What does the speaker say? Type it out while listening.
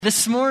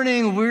This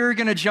morning, we're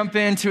going to jump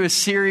into a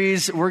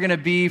series we're going to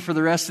be for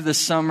the rest of the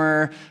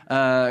summer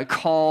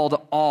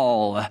called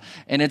All.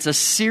 And it's a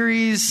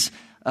series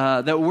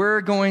that we're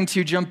going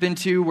to jump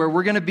into where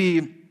we're going to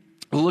be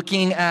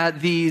looking at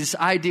these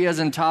ideas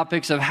and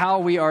topics of how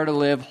we are to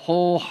live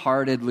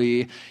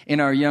wholeheartedly in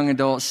our young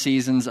adult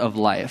seasons of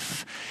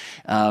life.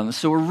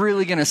 So we're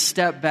really going to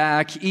step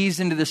back,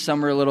 ease into the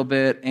summer a little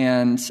bit,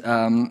 and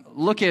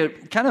look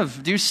at, kind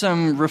of do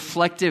some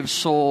reflective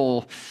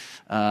soul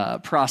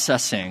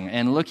processing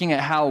and looking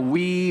at how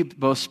we,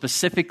 both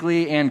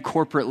specifically and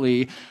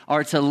corporately,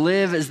 are to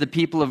live as the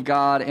people of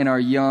God in our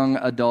young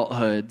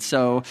adulthood.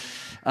 So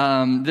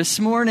this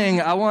morning,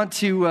 I want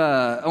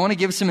to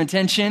give some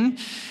attention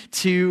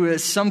to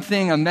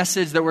a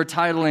message that we're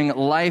titling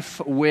Life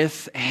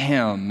with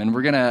Him. And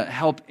we're going to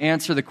help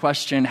answer the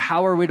question,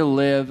 how are we to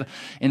live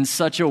in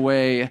such a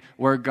way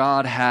where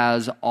God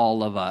has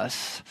all of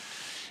us?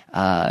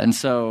 And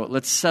so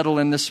let's settle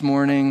in this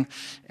morning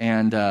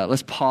and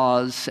let's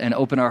pause and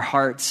open our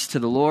hearts to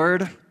the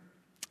Lord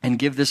and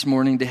give this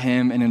morning to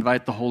Him and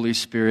invite the Holy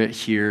Spirit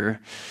here.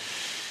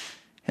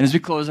 And as we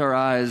close our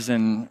eyes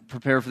and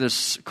prepare for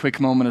this quick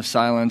moment of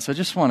silence, I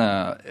just want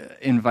to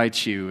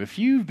invite you, if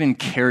you've been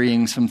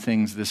carrying some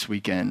things this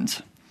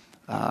weekend,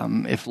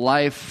 if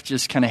life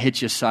just kind of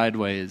hit you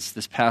sideways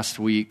this past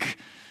week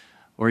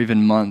or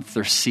even month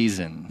or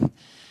season,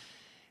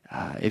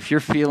 if you're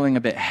feeling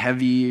a bit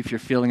heavy, if you're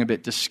feeling a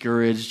bit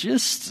discouraged,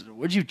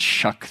 would you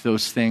chuck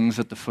those things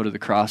at the foot of the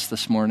cross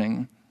this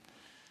morning?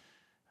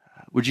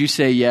 Would you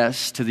say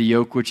yes to the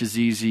yoke which is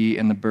easy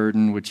and the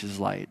burden which is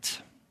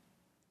light?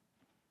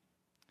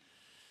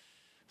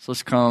 So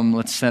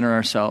let's center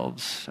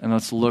ourselves, and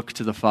let's look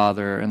to the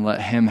Father and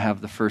let Him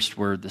have the first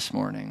word this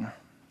morning.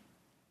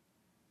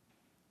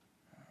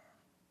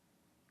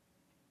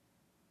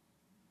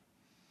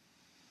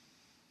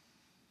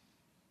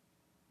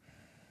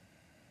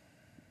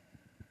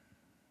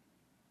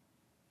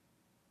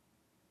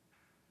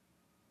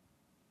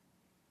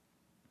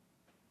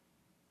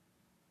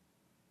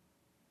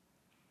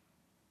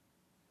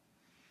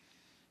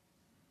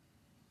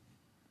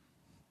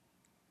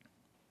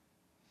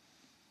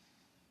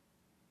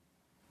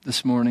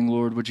 This morning,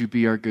 Lord, would you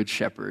be our good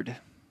shepherd?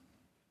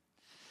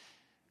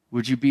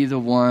 Would you be the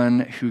one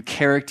who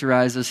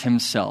characterizes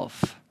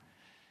Himself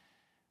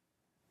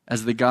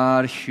as the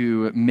God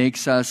who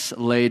makes us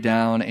lay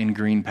down in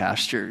green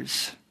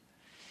pastures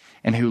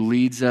and who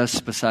leads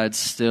us beside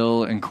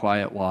still and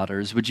quiet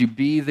waters? Would you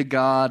be the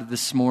God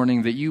this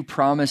morning that you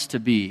promised to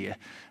be,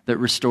 that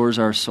restores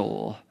our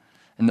soul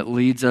and that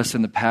leads us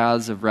in the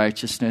paths of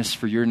righteousness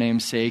for your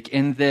name's sake,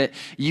 and that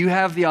you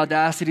have the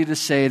audacity to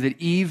say that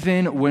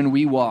even when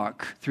we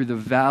walk through the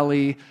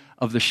valley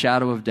of the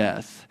shadow of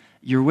death,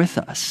 you're with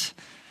us.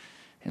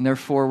 And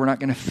therefore, we're not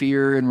going to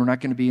fear, and we're not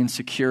going to be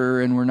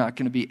insecure, and we're not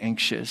going to be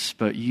anxious,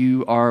 but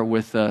you are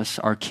with us,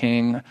 our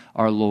King,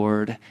 our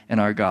Lord, and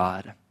our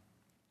God.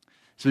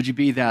 So would you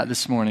be that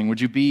this morning?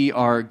 Would you be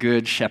our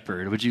good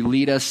shepherd? Would you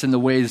lead us in the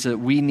ways that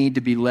we need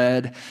to be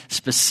led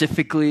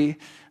specifically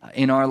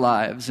in our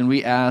lives? And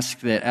we ask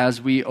that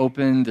as we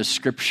open the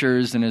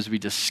scriptures and as we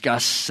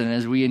discuss and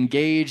as we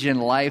engage in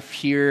life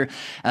here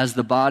as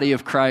the body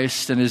of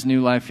Christ and His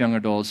new life young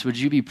adults, would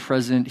you be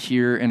present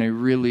here in a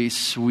really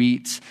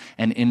sweet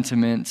and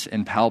intimate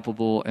and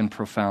palpable and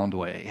profound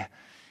way?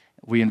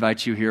 We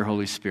invite you here,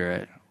 Holy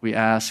Spirit. We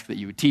ask that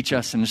you would teach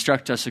us and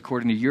instruct us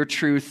according to your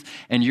truth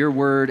and your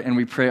word. And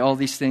we pray all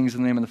these things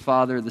in the name of the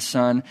Father, the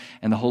Son,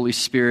 and the Holy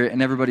Spirit.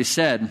 And everybody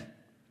said,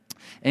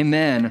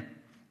 Amen.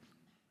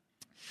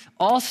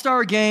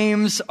 All-star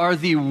games are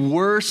the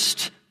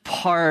worst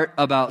part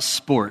about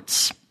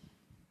sports.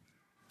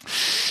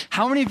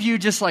 How many of you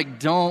just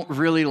don't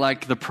really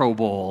like the Pro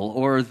Bowl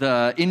or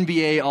the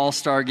NBA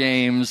All-Star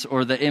Games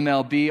or the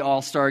MLB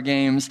All-Star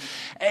Games?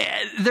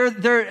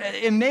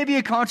 It may be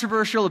a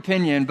controversial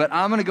opinion, but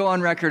I'm going to go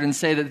on record and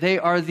say that they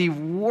are the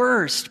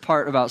worst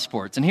part about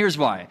sports. And here's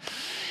why.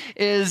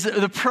 Is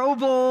the Pro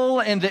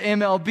Bowl and the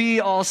MLB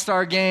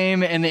All-Star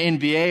Game and the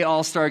NBA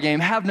All-Star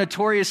Game have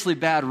notoriously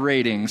bad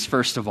ratings,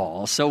 first of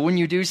all. So when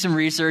you do some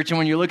research and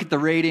when you look at the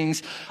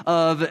ratings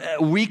of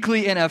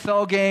weekly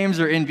NFL games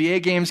or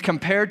NBA games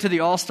compared to the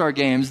All-Star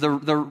Games, the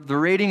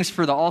ratings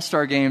for the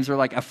All-Star Games are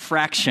like a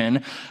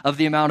fraction of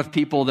the amount of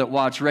people that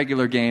watch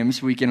regular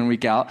games week in and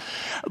week out.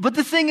 But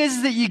the thing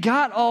is that you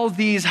got all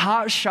these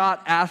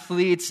hotshot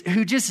athletes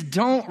who just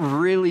don't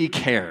really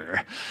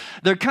care.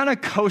 They're kind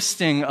of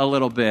coasting a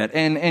little bit.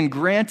 And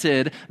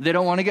granted, they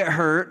don't want to get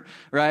hurt,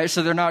 right?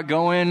 So they're not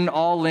going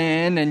all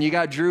in. And you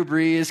got Drew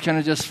Brees kind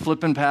of just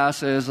flipping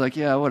passes like,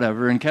 yeah,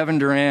 whatever. And Kevin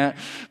Durant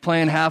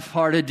playing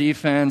half-hearted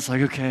defense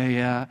like, okay,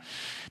 yeah.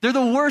 They're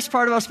the worst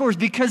part about sports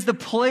because the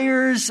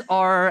players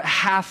are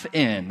half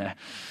in.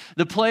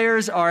 The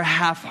players are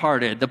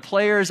half-hearted. The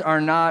players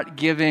are not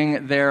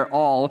giving their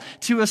all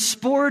to a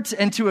sport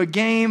and to a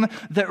game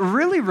that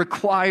really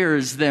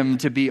requires them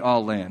to be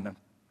all in.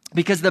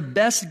 Because the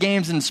best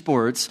games in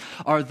sports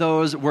are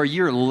those where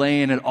you're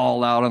laying it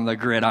all out on the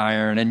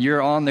gridiron and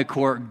you're on the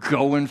court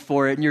going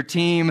for it and your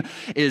team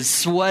is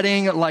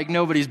sweating like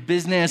nobody's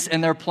business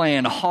and they're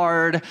playing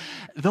hard.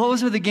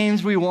 Those are the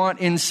games we want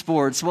in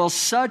sports. Well,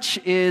 such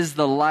is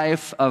the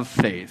life of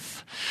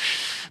faith.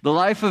 The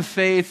life of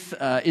faith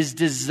is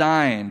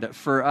designed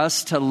for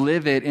us to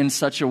live it in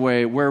such a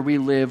way where we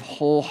live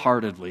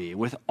wholeheartedly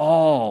with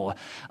all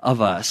of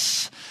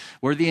us,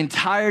 where the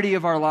entirety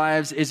of our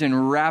lives is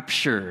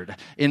enraptured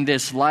in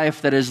this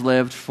life that is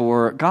lived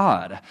for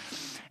God.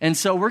 And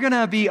so we're going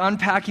to be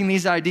unpacking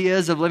these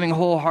ideas of living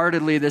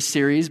wholeheartedly this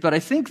series, but I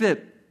think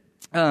that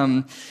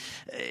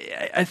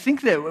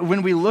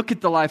when we look at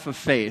the life of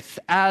faith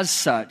as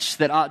such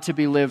that ought to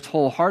be lived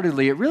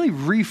wholeheartedly, it really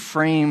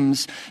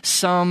reframes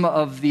some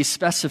of the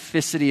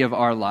specificity of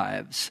our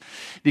lives.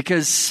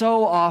 Because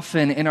so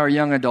often in our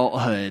young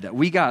adulthood,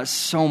 we got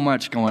so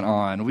much going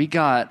on. We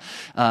got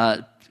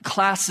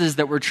classes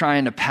that we're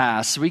trying to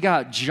pass. We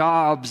got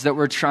jobs that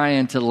we're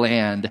trying to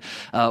land.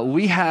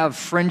 We have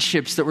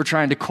friendships that we're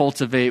trying to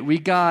cultivate. We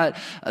got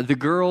the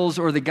girls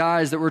or the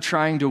guys that we're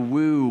trying to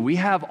woo. We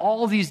have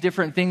all these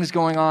different things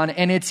going on,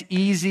 and it's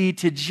easy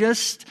to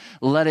just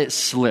let it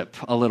slip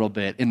a little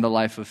bit in the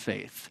life of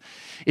faith.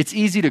 It's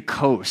easy to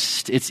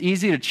coast. It's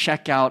easy to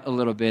check out a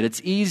little bit. It's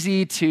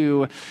easy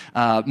to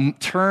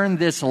turn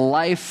this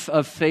life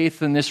of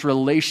faith and this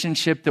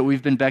relationship that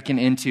we've been beckoned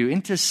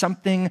into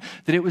something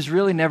that it was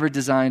really never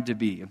designed to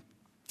be.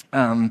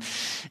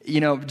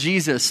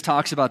 Jesus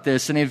talks about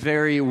this in a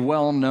very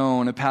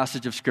well-known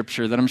passage of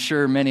Scripture that I'm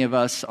sure many of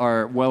us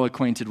are well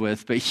acquainted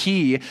with, but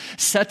he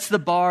sets the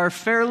bar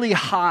fairly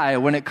high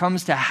when it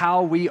comes to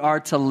how we are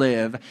to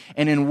live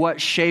and in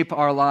what shape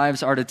our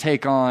lives are to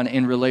take on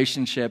in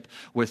relationship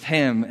with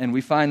him. And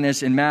we find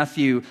this in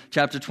Matthew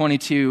chapter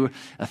 22,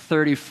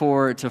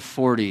 34 to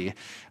 40.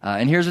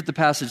 And here's what the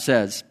passage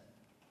says.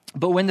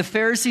 But when the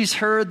Pharisees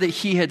heard that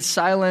he had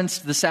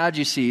silenced the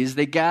Sadducees,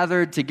 they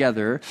gathered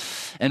together,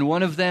 and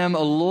one of them, a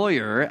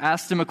lawyer,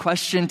 asked him a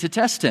question to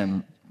test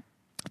him.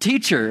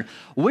 Teacher,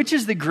 which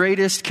is the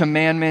greatest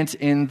commandment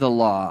in the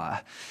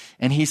law?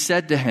 And he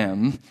said to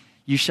him,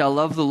 you shall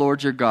love the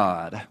Lord your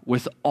God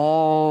with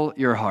all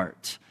your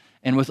heart,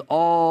 and with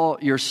all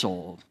your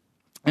soul,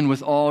 and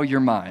with all your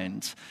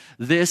mind.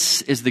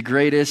 This is the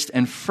greatest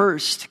and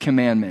first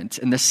commandment,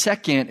 and the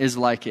second is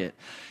like it.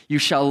 You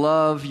shall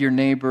love your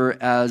neighbor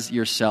as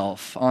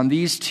yourself. On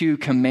these two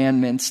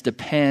commandments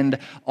depend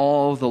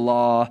all the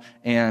law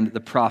and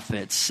the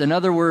prophets. In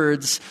other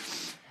words,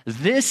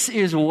 this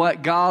is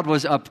what God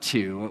was up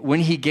to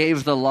when he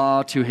gave the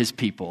law to his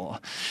people.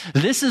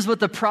 This is what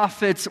the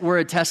prophets were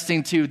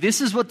attesting to. This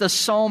is what the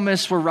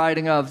psalmists were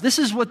writing of. This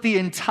is what the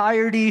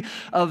entirety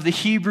of the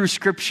Hebrew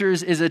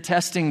scriptures is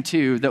attesting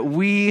to, that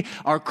we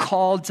are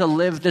called to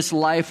live this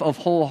life of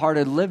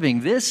wholehearted living.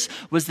 This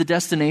was the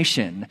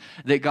destination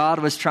that God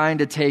was trying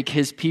to take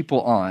his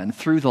people on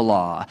through the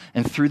law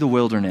and through the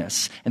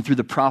wilderness and through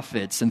the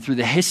prophets and through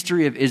the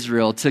history of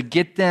Israel, to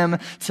get them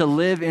to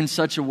live in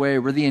such a way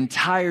where the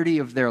entirety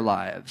of their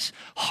lives,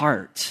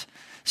 heart,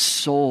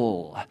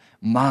 soul,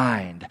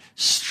 mind,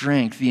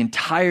 strength, the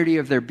entirety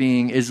of their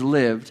being is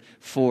lived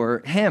for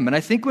him. And I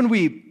think when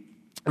we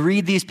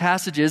read these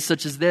passages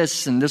such as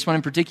this and this one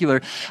in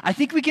particular, I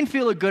think we can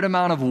feel a good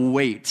amount of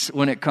weight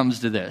when it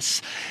comes to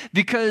this.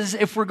 Because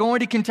if we're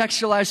going to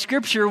contextualize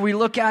scripture, we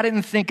look at it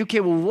and think,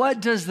 okay, well,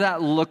 what does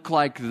that look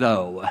like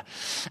though?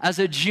 As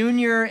a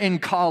junior in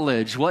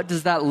college, what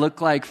does that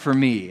look like for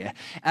me?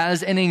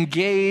 As an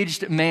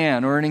engaged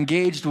man or an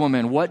engaged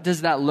woman, what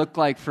does that look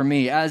like for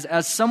me?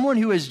 As someone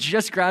who has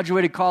just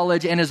graduated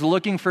college and is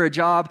looking for a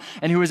job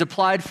and who has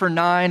applied for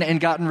 9 and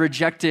gotten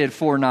rejected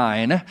for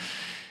 9,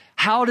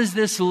 how does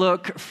this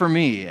look for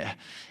me?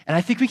 And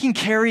I think we can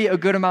carry a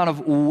good amount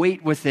of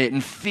weight with it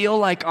and feel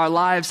like our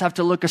lives have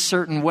to look a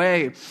certain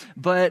way.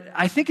 But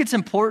I think it's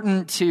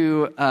important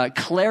to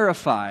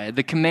clarify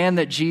the command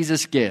that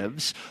Jesus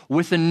gives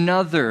with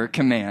another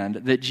command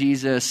that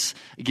Jesus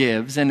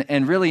gives,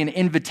 and really an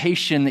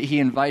invitation that he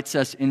invites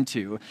us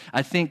into.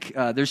 I think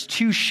there's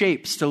 2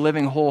 shapes to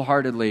living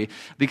wholeheartedly,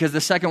 because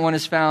the second one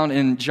is found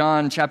in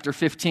John chapter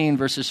 15,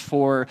 verses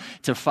 4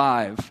 to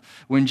 5,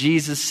 when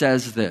Jesus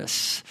says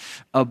this,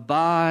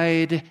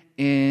 abide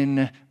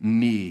in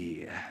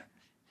me,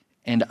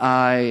 and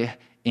I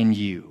in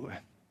you.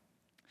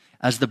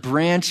 As the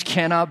branch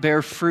cannot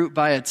bear fruit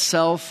by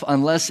itself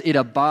unless it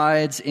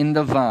abides in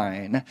the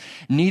vine,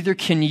 neither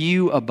can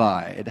you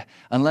abide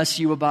unless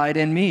you abide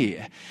in me.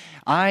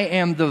 I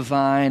am the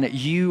vine,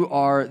 you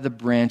are the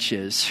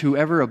branches.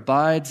 Whoever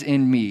abides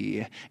in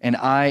me and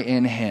I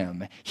in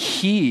him,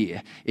 he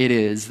it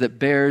is that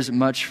bears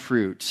much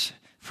fruit.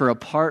 For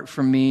apart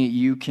from me,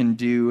 you can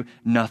do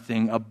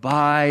nothing.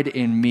 Abide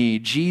in me.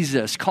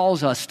 Jesus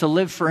calls us to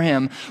live for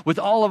him with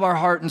all of our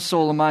heart and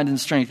soul and mind and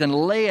strength and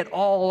lay it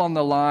all on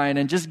the line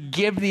and just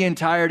give the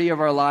entirety of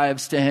our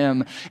lives to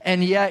him.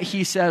 And yet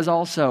he says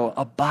also,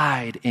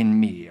 abide in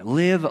me.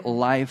 Live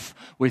life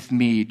with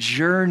me.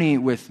 Journey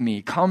with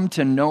me. Come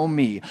to know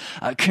me.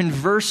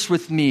 Converse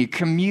with me.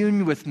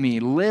 Commune with me.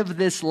 Live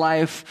this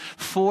life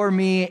for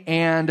me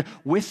and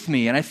with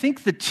me. And I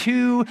think the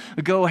two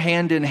go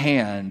hand in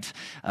hand.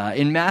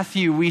 In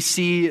Matthew, we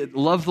see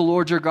love the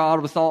Lord your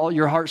God with all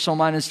your heart, soul,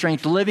 mind, and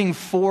strength, living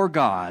for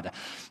God.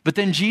 But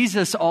then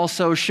Jesus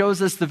also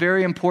shows us the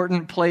very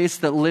important place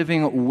that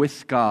living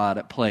with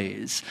God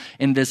plays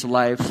in this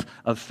life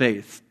of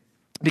faith.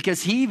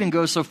 Because he even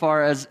goes so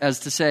far as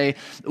to say,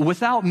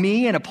 without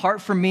me and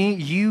apart from me,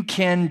 you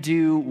can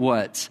do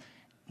what?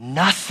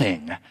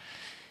 Nothing.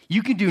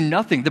 You can do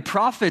nothing. The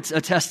prophets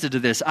attested to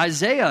this.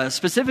 Isaiah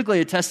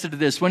specifically attested to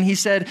this when he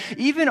said,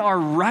 even our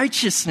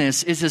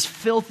righteousness is as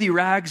filthy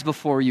rags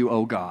before you,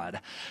 O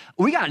God.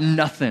 We got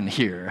nothing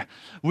here.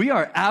 We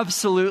are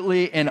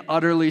absolutely and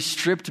utterly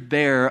stripped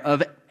bare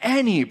of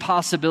any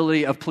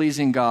possibility of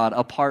pleasing God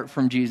apart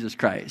from Jesus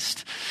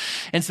Christ.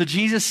 And so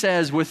Jesus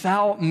says,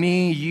 without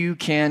me, you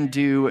can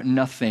do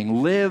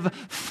nothing. Live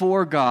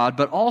for God,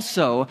 but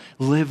also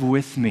live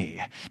with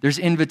me. There's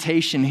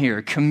invitation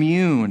here.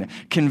 Commune,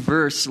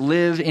 converse,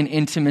 live in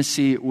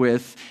intimacy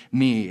with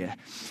me.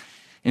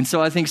 And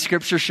so I think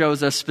Scripture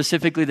shows us,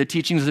 specifically the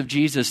teachings of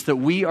Jesus, that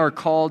we are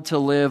called to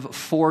live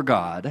for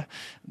God,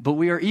 but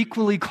we are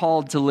equally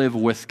called to live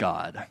with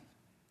God.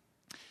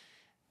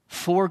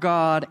 For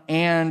God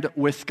and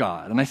with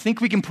God. And I think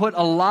we can put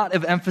a lot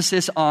of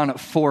emphasis on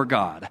for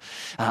God.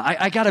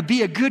 I got to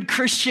be a good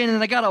Christian,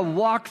 and I got to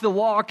walk the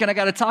walk, and I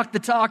got to talk the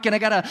talk, and I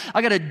got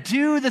to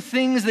do the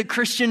things that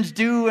Christians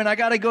do, and I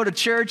got to go to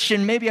church,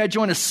 and maybe I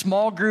join a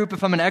small group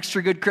if I'm an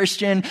extra good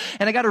Christian,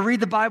 and I got to read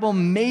the Bible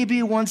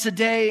maybe once a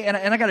day, and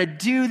I got to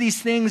do these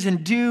things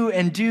and do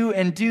and do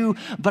and do.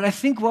 But I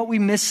think what we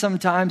miss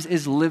sometimes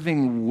is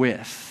living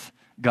with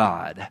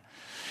God.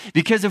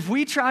 Because if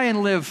we try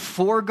and live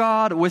for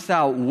God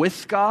without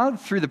with God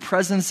through the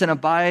presence and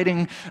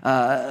abiding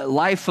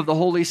life of the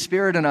Holy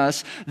Spirit in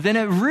us, then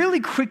it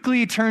really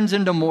quickly turns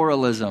into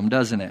moralism,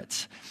 doesn't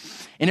it?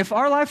 And if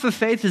our life of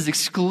faith is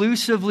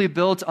exclusively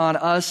built on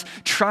us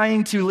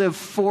trying to live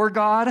for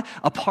God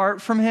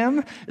apart from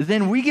him,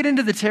 then we get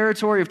into the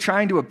territory of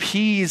trying to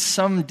appease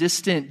some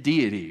distant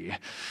deity.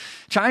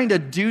 Trying to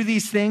do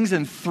these things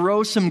and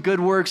throw some good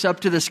works up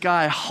to the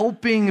sky,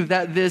 hoping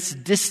that this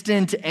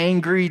distant,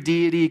 angry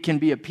deity can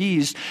be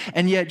appeased.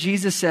 And yet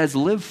Jesus says,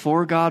 live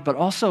for God, but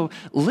also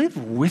live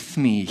with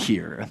me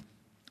here.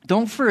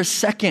 Don't for a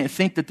second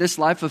think that this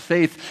life of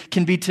faith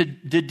can be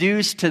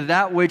deduced to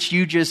that which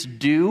you just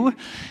do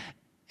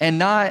and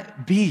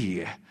not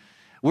be.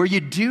 Where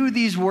you do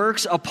these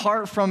works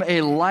apart from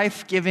a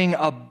life-giving,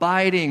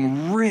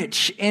 abiding,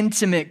 rich,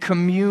 intimate,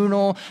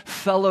 communal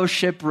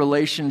fellowship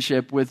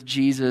relationship with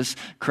Jesus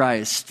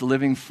Christ,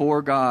 living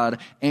for God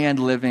and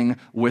living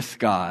with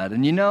God.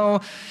 And you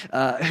know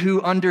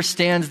who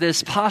understands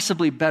this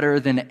possibly better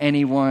than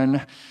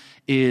anyone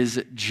is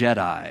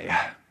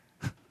Jedi.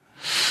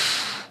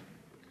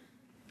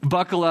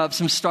 Buckle up,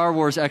 some Star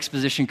Wars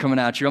exposition coming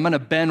at you. I'm going to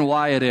Ben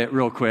Wyatt it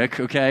real quick,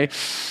 okay?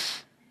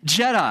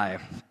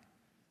 Jedi.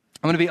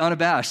 I'm going to be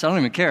unabashed. I don't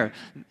even care.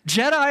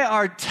 Jedi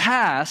are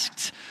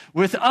tasked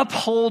with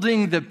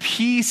upholding the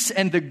peace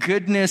and the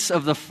goodness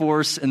of the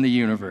Force in the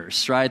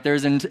universe, right?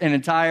 There's an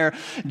entire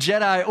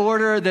Jedi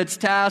order that's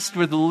tasked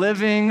with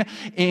living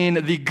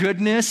in the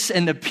goodness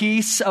and the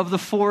peace of the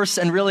Force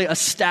and really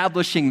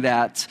establishing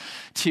that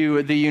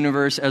to the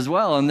universe as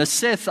well. And the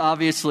Sith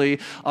obviously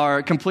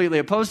are completely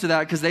opposed to that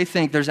because they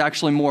think there's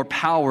actually more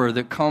power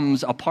that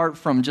comes apart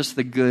from just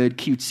the good,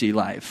 cutesy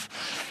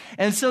life.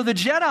 And so the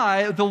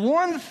Jedi, the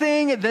one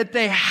thing that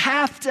they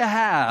have to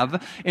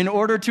have in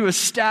order to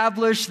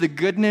establish the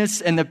goodness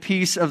and the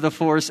peace of the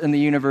Force in the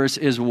universe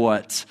is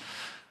what?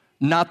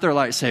 Not their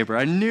lightsaber.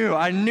 I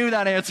knew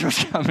that answer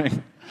was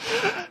coming.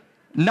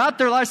 Not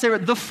their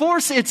lightsaber. The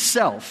Force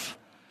itself.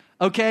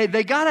 Okay,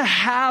 they got to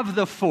have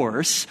the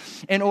Force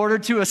in order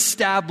to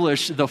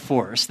establish the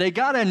Force. They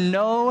got to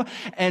know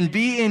and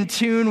be in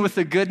tune with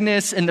the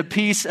goodness and the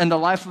peace and the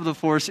life of the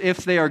Force if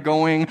they are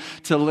going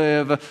to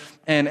live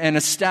and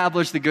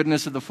establish the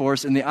goodness of the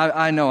Force. And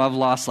I know I've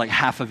lost like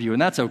half of you,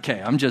 and that's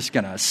okay. I'm just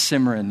going to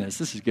simmer in this.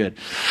 This is good.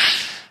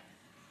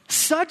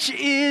 Such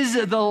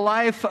is the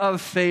life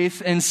of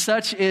faith, and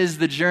such is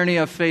the journey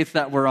of faith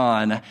that we're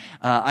on.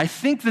 I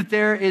think that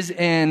there is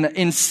an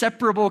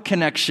inseparable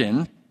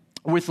connection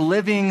with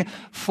living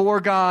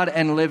for God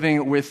and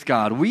living with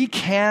God. We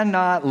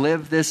cannot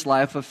live this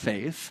life of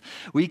faith.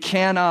 We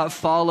cannot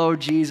follow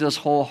Jesus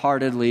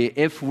wholeheartedly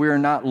if we're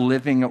not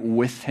living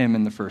with him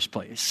in the first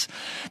place.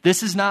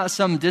 This is not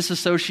some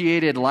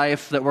disassociated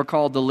life that we're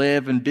called to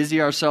live and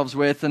busy ourselves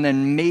with, and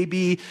then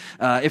maybe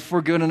if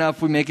we're good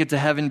enough, we make it to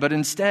heaven. But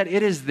instead,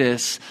 it is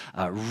this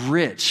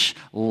rich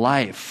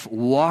life,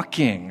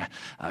 walking,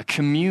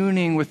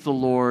 communing with the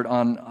Lord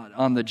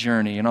on the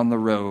journey and on the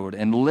road,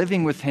 and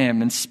living with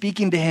him and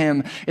speaking to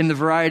him in the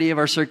variety of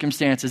our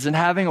circumstances, and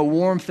having a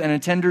warmth and a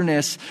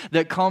tenderness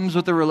that comes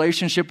with a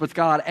relationship with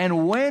God.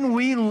 And when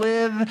we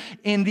live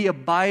in the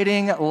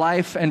abiding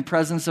life and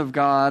presence of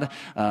God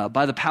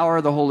by the power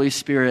of the Holy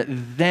Spirit,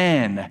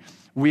 then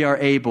we are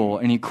able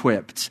and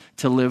equipped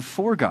to live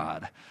for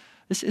God.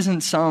 This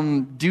isn't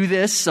some do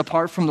this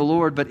apart from the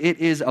Lord, but it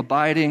is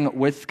abiding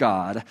with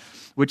God,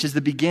 which is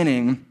the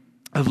beginning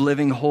of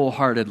living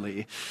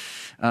wholeheartedly.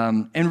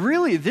 And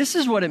really, this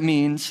is what it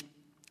means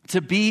to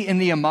be in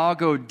the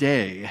imago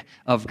Dei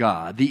of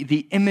God,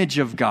 the image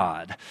of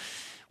God.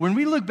 When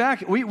we look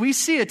back, we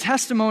see a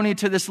testimony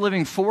to this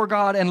living for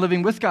God and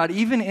living with God,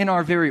 even in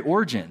our very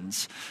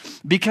origins.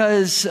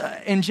 Because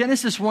in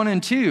Genesis 1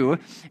 and 2,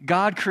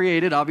 God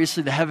created,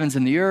 obviously, the heavens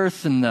and the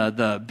earth and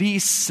the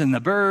beasts and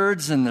the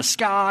birds and the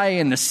sky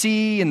and the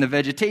sea and the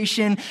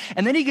vegetation.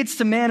 And then he gets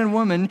to man and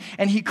woman,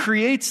 and he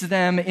creates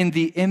them in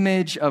the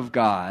image of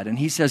God. And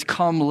he says,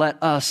 "Come,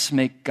 let us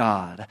make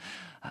God."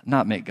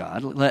 Not make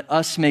God. Let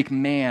us make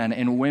man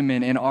and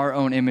women in our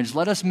own image.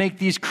 Let us make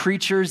these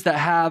creatures that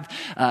have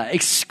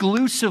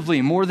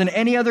exclusively, more than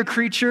any other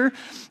creature,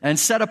 and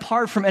set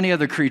apart from any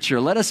other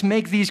creature. Let us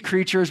make these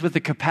creatures with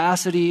the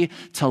capacity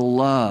to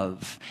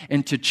love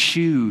and to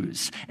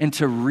choose and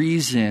to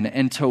reason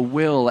and to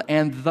will,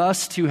 and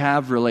thus to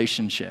have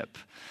relationship.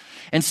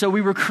 And so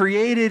we were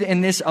created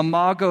in this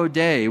imago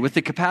Dei with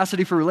the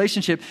capacity for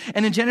relationship.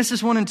 And in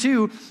Genesis 1 and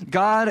 2,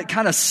 God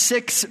kind of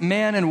sicks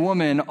man and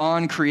woman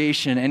on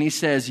creation. And he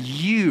says,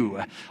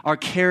 you are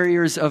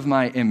carriers of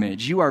my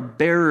image. You are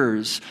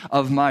bearers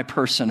of my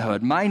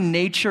personhood. My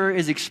nature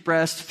is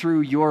expressed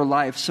through your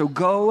life. So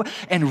go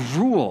and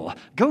rule.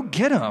 Go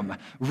get them.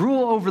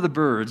 Rule over the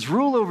birds.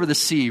 Rule over the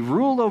sea.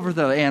 Rule over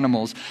the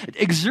animals.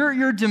 Exert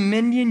your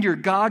dominion, your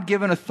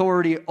God-given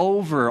authority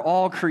over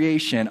all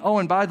creation. Oh,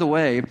 and by the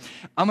way,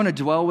 I'm going to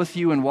dwell with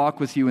you and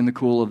walk with you in the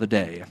cool of the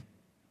day.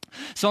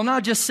 So I'm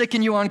not just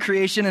sicking you on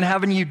creation and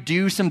having you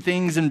do some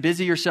things and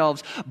busy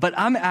yourselves, but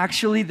I'm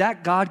actually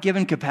that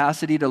God-given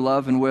capacity to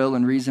love and will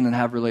and reason and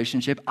have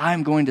relationship.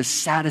 I'm going to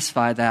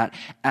satisfy that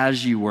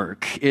as you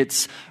work.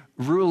 It's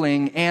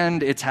ruling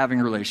and it's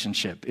having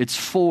relationship. It's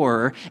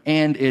for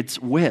and it's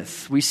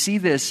with. We see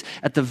this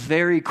at the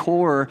very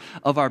core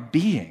of our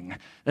being.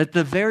 At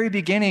the very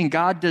beginning,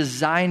 God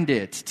designed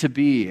it to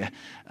be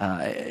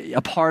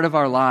a part of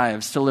our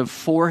lives, to live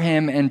for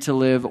him and to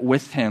live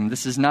with him.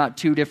 This is not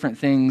two different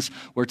things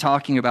we're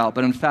talking about,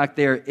 but in fact,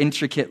 they are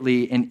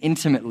intricately and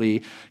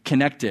intimately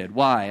connected.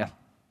 Why?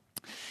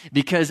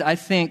 Because I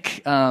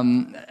think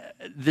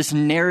this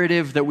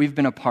narrative that we've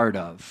been a part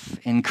of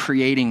in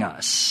creating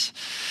us,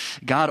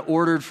 God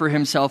ordered for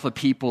himself a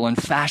people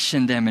and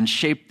fashioned them and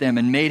shaped them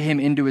and made him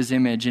into his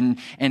image, and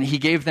he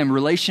gave them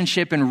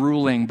relationship and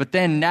ruling. But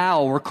then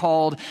now we're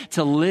called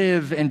to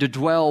live and to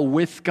dwell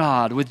with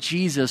God, with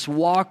Jesus,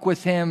 walk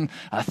with him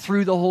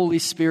through the Holy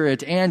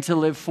Spirit, and to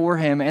live for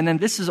him. And then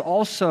this is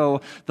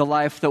also the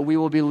life that we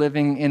will be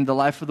living in the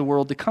life of the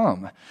world to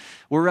come,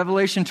 where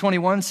Revelation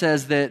 21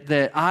 says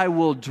that I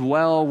will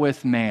dwell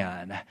with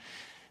man,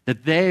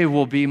 that they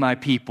will be my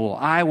people,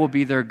 I will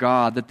be their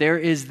God, that there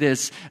is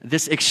this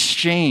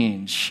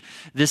exchange,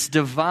 this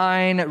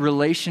divine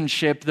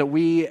relationship that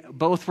we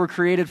both were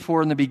created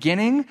for in the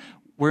beginning,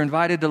 we're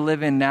invited to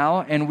live in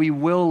now, and we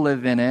will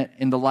live in it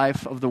in the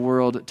life of the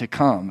world to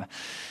come.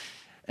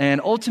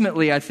 And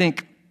ultimately, I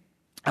think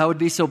I would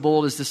be so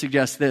bold as to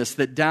suggest this,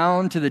 that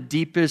down to the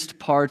deepest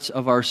parts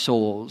of our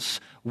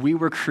souls, we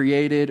were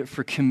created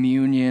for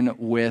communion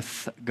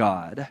with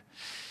God.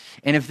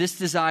 And if this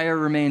desire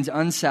remains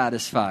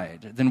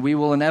unsatisfied, then we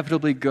will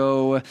inevitably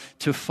go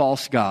to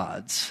false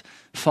gods,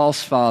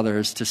 false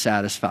fathers to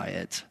satisfy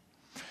it.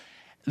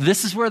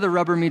 This is where the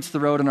rubber meets the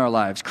road in our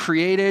lives,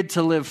 created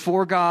to live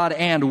for God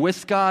and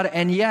with God,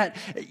 and yet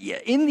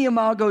in the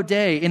imago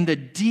Dei, in the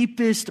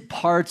deepest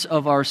parts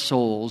of our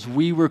souls,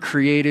 we were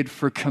created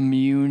for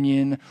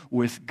communion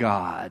with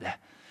God.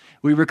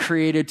 We were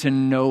created to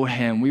know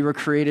him. We were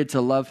created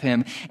to love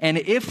him. And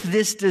if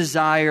this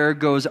desire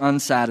goes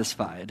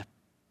unsatisfied,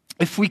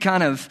 if we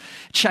kind of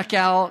check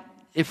out,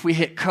 if we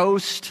hit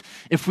coast,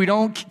 if we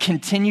don't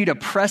continue to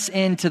press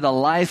into the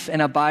life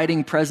and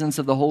abiding presence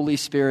of the Holy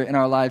Spirit in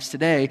our lives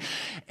today,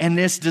 and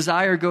this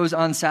desire goes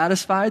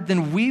unsatisfied,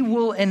 then we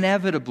will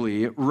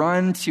inevitably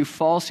run to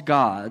false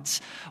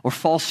gods or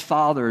false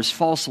fathers,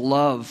 false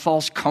love,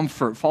 false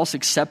comfort, false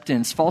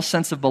acceptance, false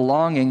sense of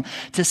belonging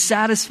to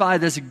satisfy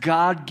this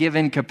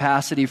God-given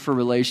capacity for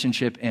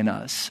relationship in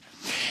us.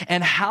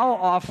 And how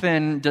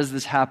often does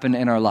this happen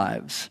in our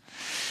lives?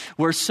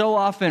 where so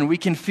often we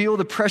can feel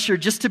the pressure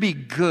just to be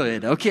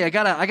good. Okay, I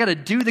gotta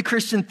do the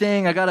Christian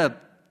thing. I gotta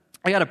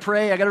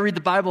pray, I gotta read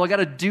the Bible, I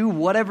gotta do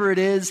whatever it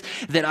is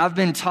that I've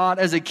been taught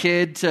as a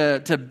kid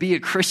to be a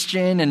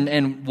Christian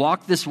and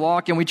walk this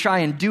walk, and we try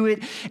and do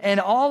it, and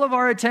all of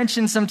our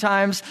attention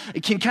sometimes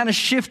can kind of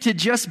shift to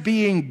just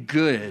being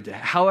good,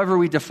 however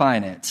we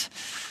define it.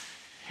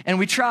 And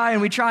we try,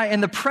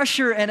 and the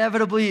pressure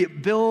inevitably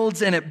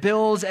builds,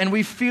 and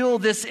we feel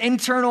this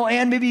internal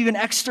and maybe even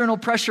external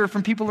pressure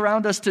from people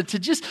around us to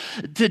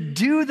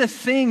do the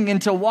thing and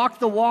to walk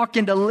the walk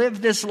and to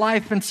live this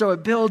life. And so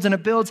it builds.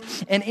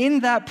 And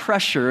in that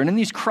pressure and in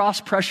these cross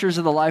pressures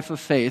of the life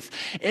of faith,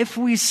 if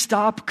we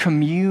stop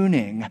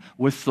communing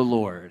with the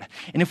Lord,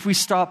 and if we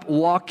stop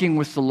walking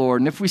with the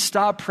Lord, and if we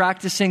stop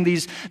practicing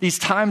these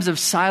times of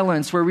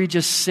silence where we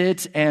just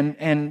sit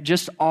and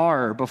just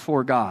are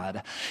before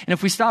God, and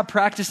if we stop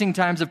practicing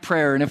times of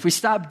prayer, and if we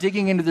stop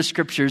digging into the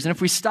scriptures, and if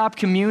we stop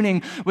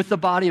communing with the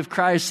body of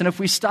Christ, and if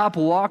we stop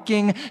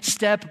walking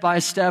step by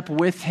step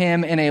with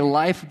him in a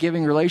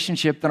life-giving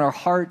relationship, then our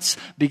hearts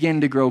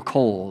begin to grow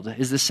cold.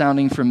 Is this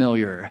sounding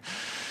familiar?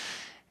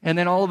 And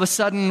then all of a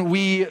sudden,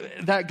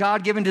 that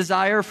God-given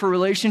desire for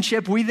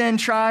relationship, we then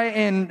try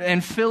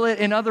and fill it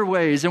in other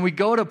ways. And we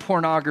go to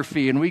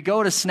pornography, and we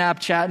go to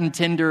Snapchat and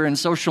Tinder and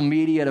social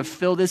media to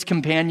fill this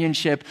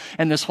companionship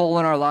and this hole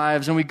in our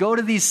lives. And we go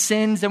to these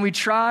sins, and we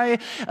try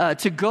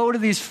to go to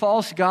these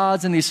false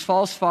gods and these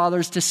false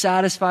fathers to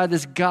satisfy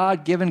this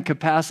God-given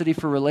capacity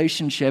for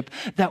relationship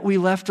that we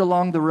left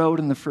along the road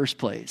in the first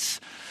place.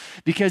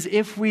 Because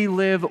if we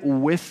live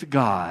with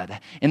God,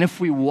 and if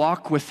we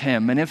walk with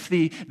him, and if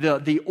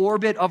the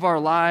orbit of our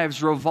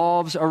lives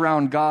revolves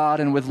around God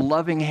and with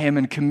loving him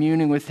and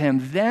communing with him,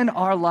 then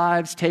our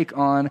lives take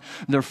on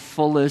their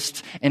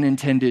fullest and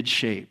intended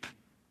shape.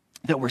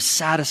 That we're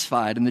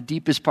satisfied in the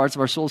deepest parts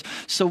of our souls.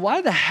 So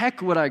why the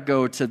heck would I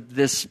go to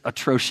this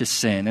atrocious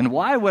sin? And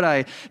why would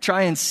I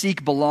try and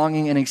seek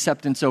belonging and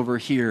acceptance over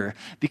here?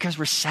 Because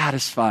we're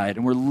satisfied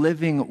and we're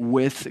living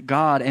with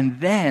God. And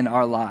then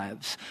our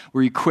lives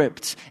were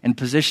equipped and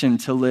positioned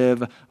to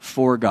live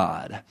for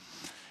God.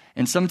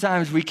 And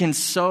sometimes we can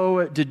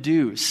so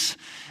deduce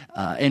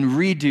and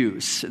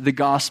reduce the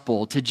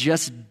gospel to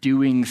just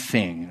doing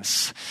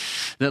things.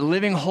 That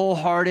living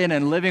wholehearted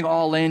and living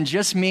all in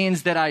just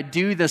means that I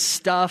do the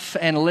stuff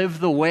and live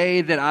the way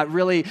that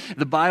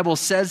the Bible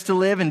says to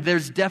live, and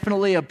there's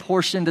definitely a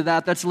portion to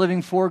that that's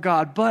living for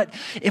God. But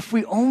if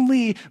we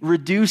only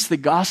reduce the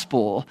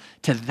gospel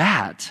to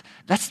that,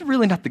 that's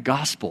really not the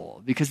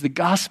gospel, because the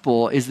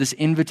gospel is this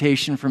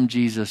invitation from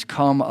Jesus,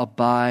 come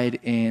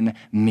abide in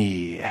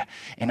me,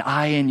 and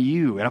I in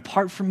you, and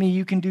apart from me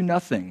you can do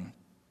nothing.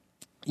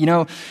 You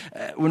know,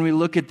 when we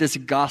look at this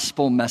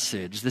gospel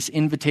message, this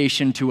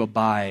invitation to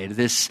abide,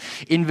 this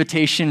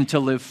invitation to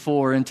live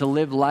for and to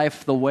live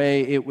life the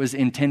way it was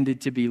intended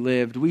to be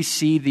lived, we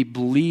see the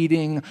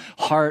bleeding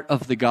heart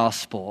of the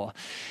gospel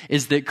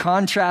is that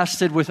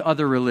contrasted with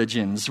other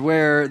religions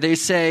where they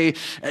say,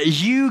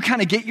 you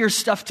kind of get your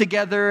stuff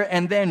together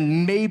and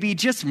then maybe,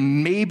 just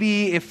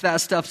maybe, if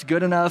that stuff's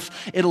good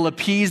enough, it'll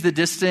appease the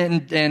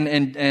distant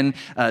and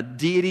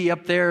deity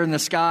up there in the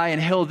sky, and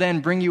he'll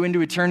then bring you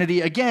into eternity.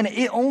 Again,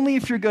 only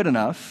if you're good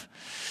enough.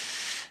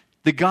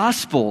 The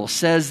gospel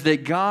says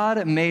that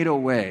God made a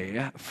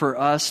way for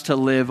us to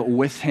live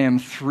with him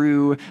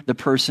through the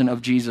person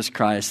of Jesus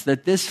Christ.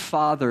 That this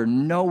Father,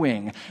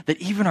 knowing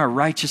that even our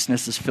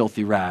righteousness is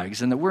filthy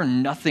rags and that we're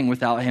nothing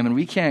without him and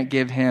we can't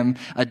give him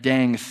a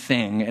dang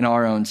thing in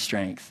our own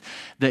strength,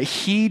 that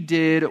he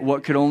did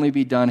what could only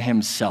be done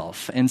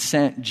himself and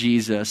sent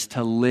Jesus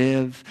to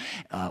live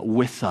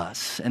with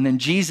us. And then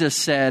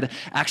Jesus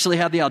actually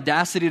had the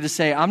audacity to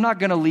say, I'm not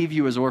going to leave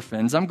you as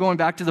orphans. I'm going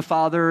back to the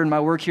Father and my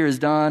work here is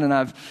done, and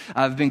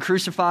I've been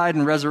crucified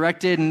and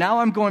resurrected, and now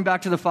I'm going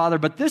back to the Father,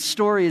 but this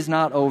story is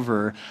not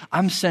over.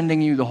 I'm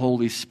sending you the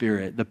Holy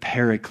Spirit, the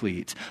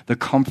Paraclete, the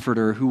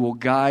Comforter, who will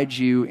guide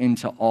you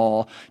into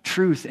all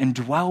truth and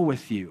dwell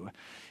with you.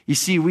 You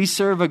see, we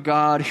serve a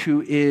God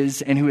who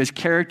is and who has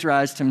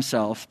characterized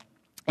himself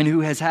and who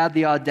has had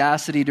the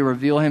audacity to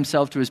reveal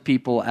himself to his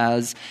people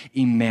as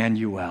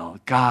Emmanuel,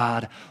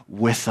 God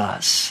with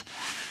us.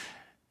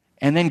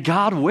 And then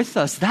God with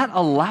us, that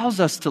allows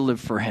us to live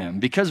for him,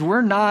 because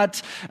we're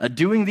not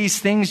doing these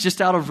things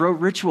just out of rote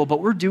ritual, but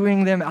we're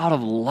doing them out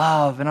of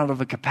love and out of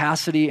a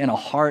capacity and a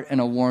heart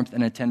and a warmth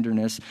and a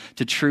tenderness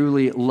to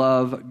truly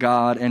love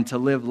God and to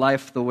live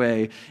life the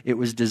way it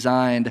was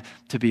designed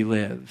to be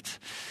lived.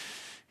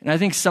 And I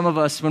think some of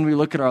us, when we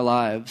look at our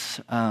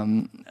lives,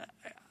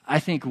 I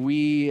think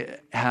we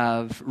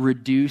have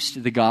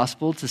reduced the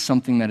gospel to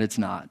something that it's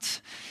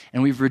not.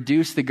 And we've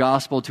reduced the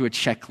gospel to a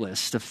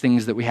checklist of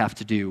things that we have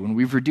to do. And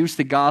we've reduced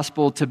the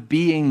gospel to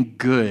being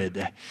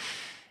good.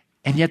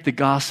 And yet the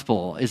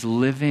gospel is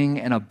living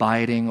and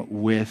abiding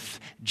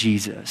with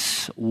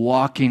Jesus,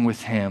 walking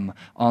with him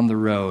on the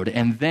road.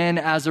 And then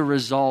as a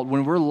result,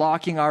 when we're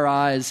locking our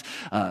eyes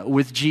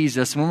with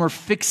Jesus, when we're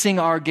fixing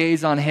our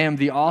gaze on him,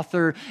 the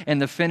author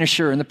and the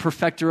finisher and the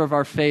perfecter of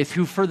our faith,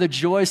 who for the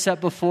joy set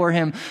before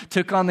him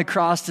took on the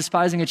cross,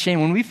 despising a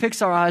shame, when we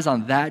fix our eyes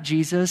on that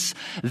Jesus,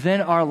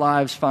 then our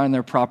lives find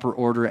their proper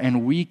order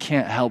and we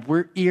can't help.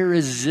 We're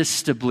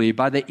irresistibly,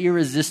 by the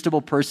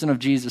irresistible person of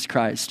Jesus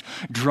Christ,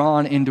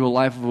 drawn into a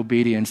life of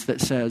obedience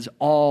that says,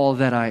 all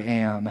that I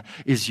am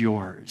is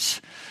yours.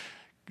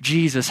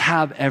 Jesus,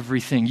 have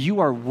everything. You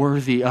are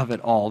worthy of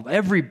it all.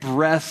 Every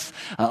breath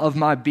of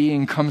my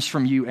being comes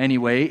from you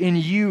anyway. In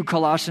you,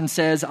 Colossians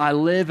says, I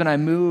live and I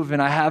move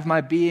and I have my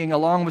being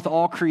along with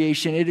all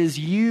creation. It is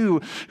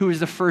you who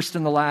is the first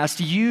and the last.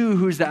 You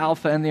who is the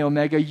Alpha and the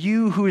Omega.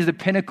 You who is the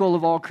pinnacle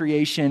of all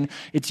creation.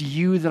 It's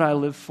you that I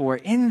live for.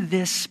 In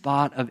this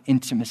spot of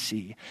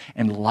intimacy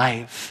and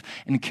life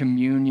and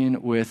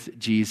communion with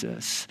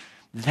Jesus,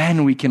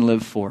 then we can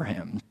live for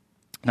him,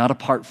 not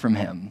apart from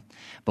him,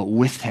 but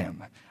with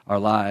him. Our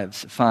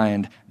lives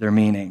find their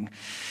meaning.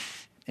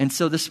 And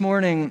so this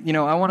morning,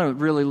 I want to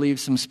really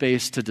leave some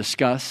space to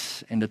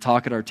discuss and to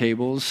talk at our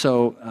tables.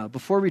 So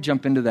before we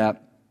jump into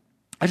that,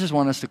 I just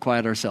want us to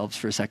quiet ourselves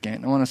for a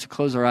second. I want us to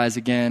close our eyes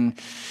again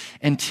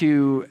and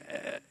to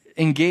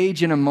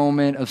engage in a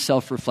moment of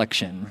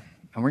self-reflection.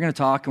 And we're going to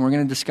talk and we're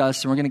going to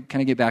discuss and we're going to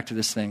kind of get back to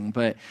this thing.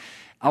 But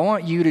I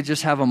want you to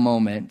just have a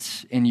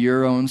moment in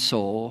your own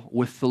soul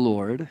with the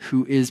Lord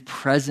who is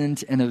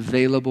present and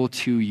available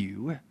to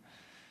you.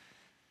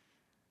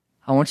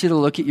 I want you to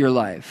look at your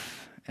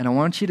life, and I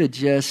want you to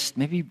just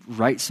maybe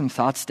write some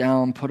thoughts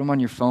down, put them on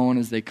your phone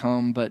as they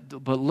come, but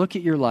look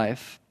at your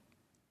life.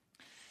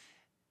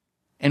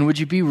 And would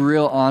you be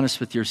real honest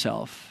with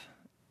yourself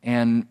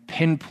and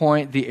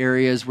pinpoint the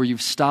areas where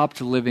you've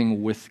stopped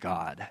living with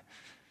God,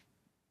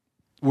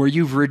 where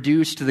you've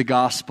reduced the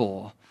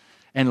gospel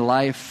and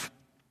life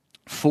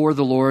for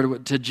the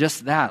Lord to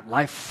just that,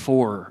 life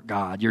for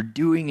God. You're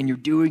doing and you're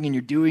doing and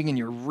you're doing and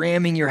you're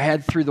ramming your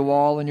head through the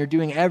wall and you're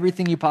doing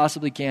everything you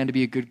possibly can to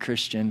be a good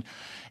Christian,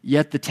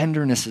 yet the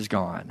tenderness is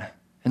gone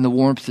and the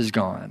warmth is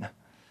gone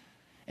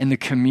and the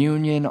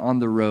communion on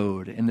the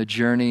road and the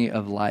journey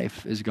of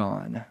life is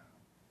gone.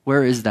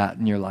 Where is that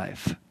in your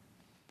life?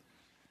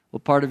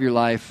 What part of your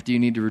life do you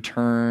need to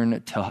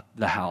return to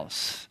the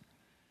house,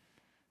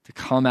 to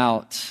come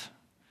out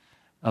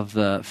of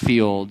the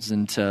fields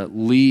and to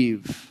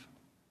leave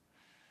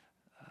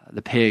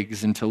the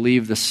pigs and to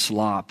leave the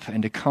slop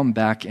and to come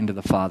back into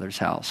the Father's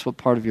house? What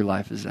part of your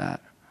life is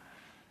that?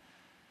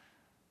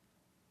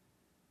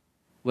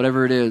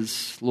 Whatever it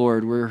is,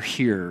 Lord, we're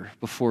here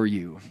before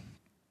you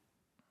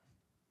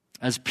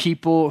as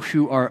people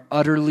who are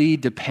utterly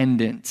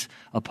dependent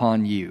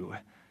upon you.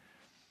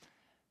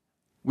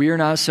 We are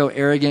not so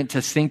arrogant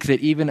to think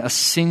that even a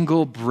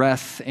single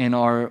breath in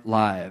our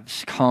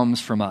lives comes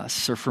from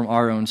us or from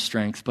our own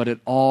strength, but it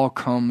all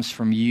comes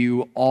from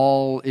you.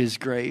 All is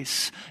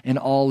grace and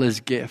all is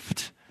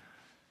gift.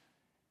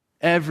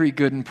 Every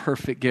good and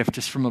perfect gift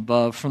is from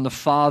above, from the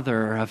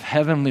Father of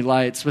heavenly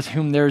lights, with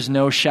whom there is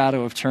no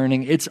shadow of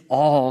turning. It's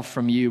all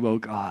from you, O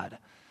God.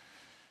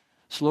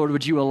 So Lord,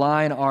 would you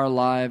align our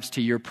lives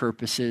to your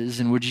purposes,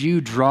 and would you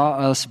draw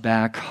us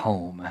back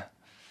home?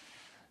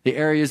 The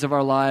areas of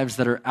our lives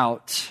that are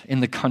out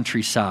in the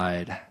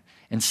countryside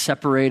and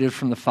separated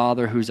from the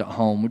Father who's at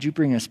home, would you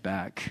bring us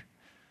back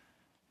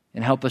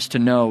and help us to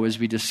know as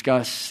we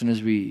discuss and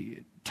as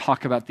we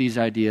talk about these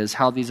ideas,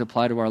 how these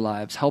apply to our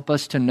lives. Help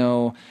us to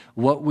know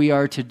what we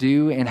are to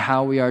do and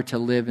how we are to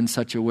live in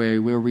such a way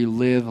where we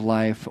live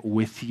life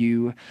with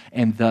you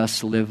and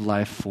thus live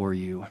life for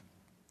you.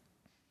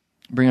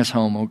 Bring us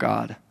home, O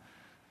God.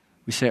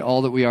 We say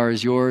all that we are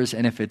is yours,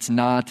 and if it's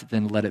not,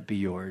 then let it be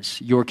yours.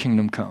 Your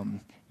kingdom come.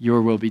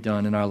 Your will be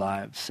done in our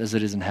lives as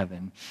it is in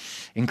heaven.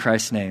 In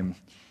Christ's name,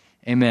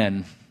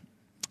 amen.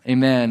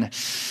 Amen.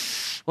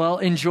 Well,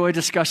 enjoy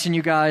discussion,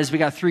 you guys. We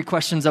got 3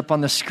 questions up on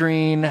the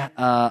screen.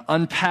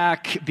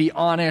 Unpack, be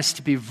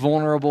honest, be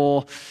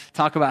vulnerable.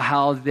 Talk about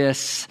how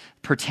this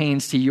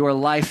pertains to your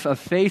life of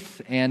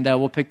faith, and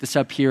we'll pick this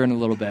up here in a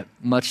little bit.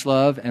 Much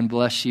love and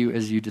bless you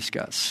as you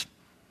discuss.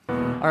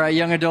 All right,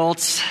 young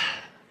adults,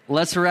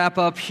 let's wrap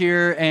up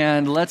here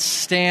and let's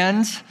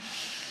stand.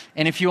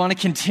 And if you want to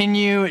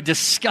continue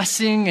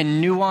discussing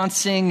and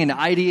nuancing and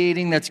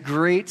ideating, that's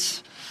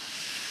great.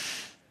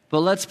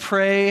 But let's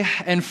pray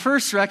and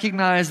first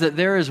recognize that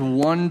there is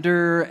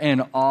wonder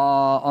and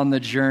awe on the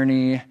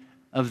journey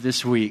of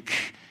this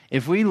week.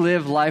 If we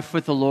live life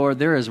with the Lord,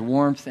 there is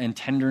warmth and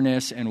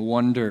tenderness and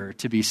wonder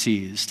to be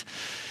seized.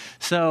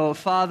 So,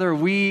 Father,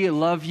 we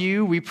love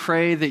you. We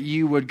pray that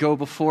you would go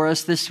before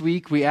us this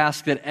week. We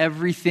ask that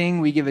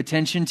everything we give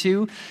attention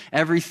to,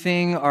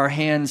 everything our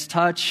hands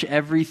touch,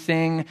 every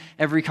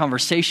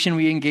conversation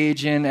we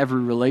engage in,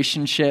 every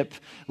relationship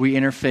we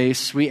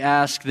interface, we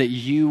ask that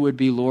you would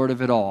be Lord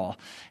of it all,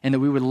 and that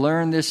we would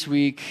learn this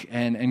week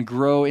and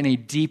grow in a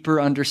deeper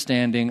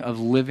understanding of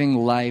living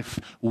life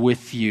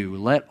with you.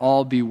 Let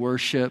all be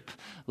worship.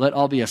 Let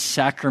all be a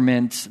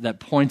sacrament that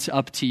points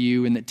up to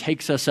you and that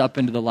takes us up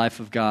into the life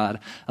of God,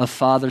 of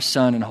Father,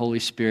 Son, and Holy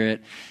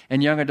Spirit.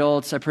 And young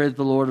adults, I pray that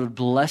the Lord would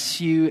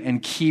bless you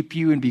and keep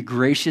you and be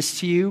gracious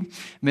to you.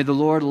 May the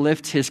Lord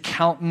lift his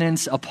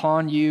countenance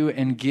upon you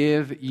and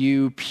give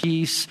you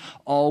peace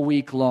all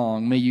week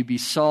long. May you be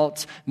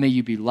salt, may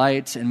you be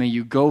light, and may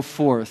you go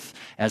forth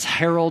as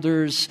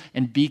heralders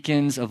and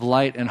beacons of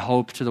light and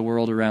hope to the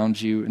world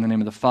around you. In the name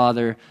of the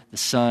Father, the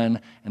Son,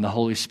 and the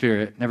Holy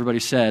Spirit. And everybody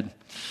said,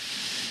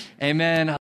 Amen.